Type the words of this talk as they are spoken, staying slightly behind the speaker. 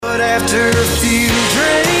after a few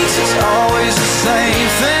drinks, it's always the same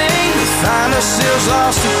thing. We find ourselves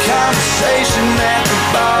lost in conversation at the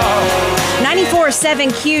bar. 94.7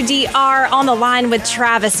 QDR on the line with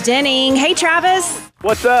Travis Denning. Hey, Travis.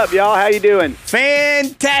 What's up, y'all? How you doing?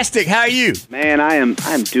 Fantastic. How are you? Man,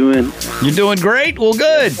 I'm doing. You're doing great? Well,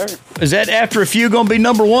 good. Yes, is that after a few going to be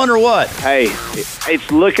number one or what? Hey, it's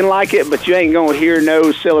looking like it, but you ain't going to hear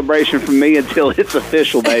no celebration from me until it's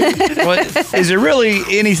official, baby. Well, is it really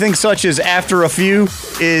anything such as after a few?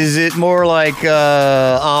 Is it more like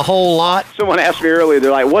a whole lot? Someone asked me earlier, they're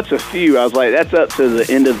like, what's a few? I was like, that's up to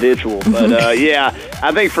the individual. But yeah,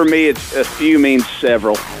 I think for me, it's a few means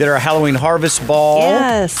several. Did our Halloween Harvest Ball.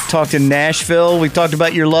 Yes. Talked in Nashville. We talked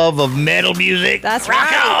about your love of metal music. That's Rock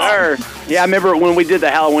right. on! Yeah, I remember when we did the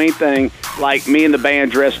Halloween thing, like me and the band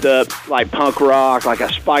dressed up like punk rock, like I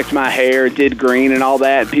spiked my hair, did green and all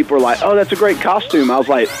that. And people were like, oh, that's a great costume. I was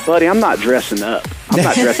like, buddy, I'm not dressing up. I'm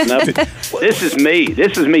not dressing up. This is me.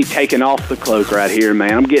 This is me taking off the cloak right here,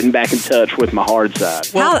 man. I'm getting back in touch with my hard side.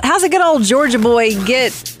 How's a good old Georgia boy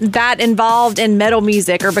get that involved in metal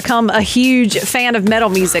music or become a huge fan of metal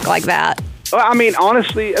music like that? Well, I mean,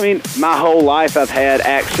 honestly, my whole life I've had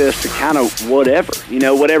access to kind of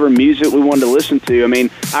whatever music we wanted to listen to. I mean,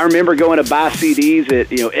 I remember going to buy CDs at,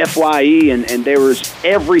 FYE, and there was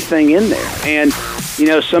everything in there. And,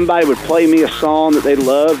 somebody would play me a song that they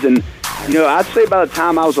loved. And, I'd say by the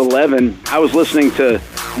time I was 11, I was listening to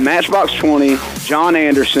Matchbox 20, John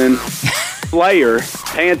Anderson, Slayer,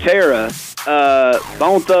 Pantera,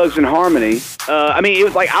 Bone Thugs and Harmony. It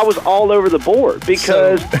was like I was all over the board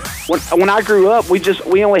because when I grew up,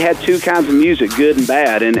 we only had two kinds of music, good and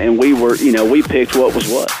bad, and we were, we picked what was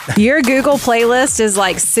what. Your Google playlist is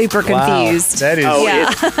like super confused. Wow, that is. Oh,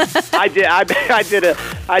 yeah. I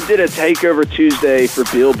did a Takeover Tuesday for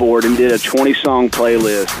Billboard and did a 20-song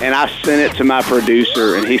playlist, and I sent it to my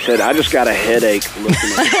producer, and he said, I just got a headache looking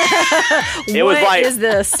at it. What is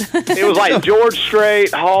this? It was like George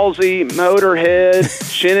Strait, Halsey, Motorhead,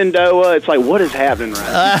 Shenandoah. It's like, what is happening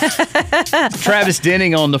right now? Travis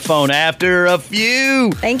Denning on the phone after a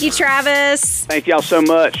few. Thank you, Travis. Thank y'all so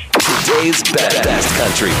much. Today's best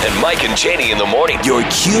country. And Mike and Janie in the morning. Your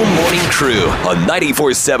Q Morning Crew on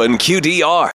 94.7 QDR.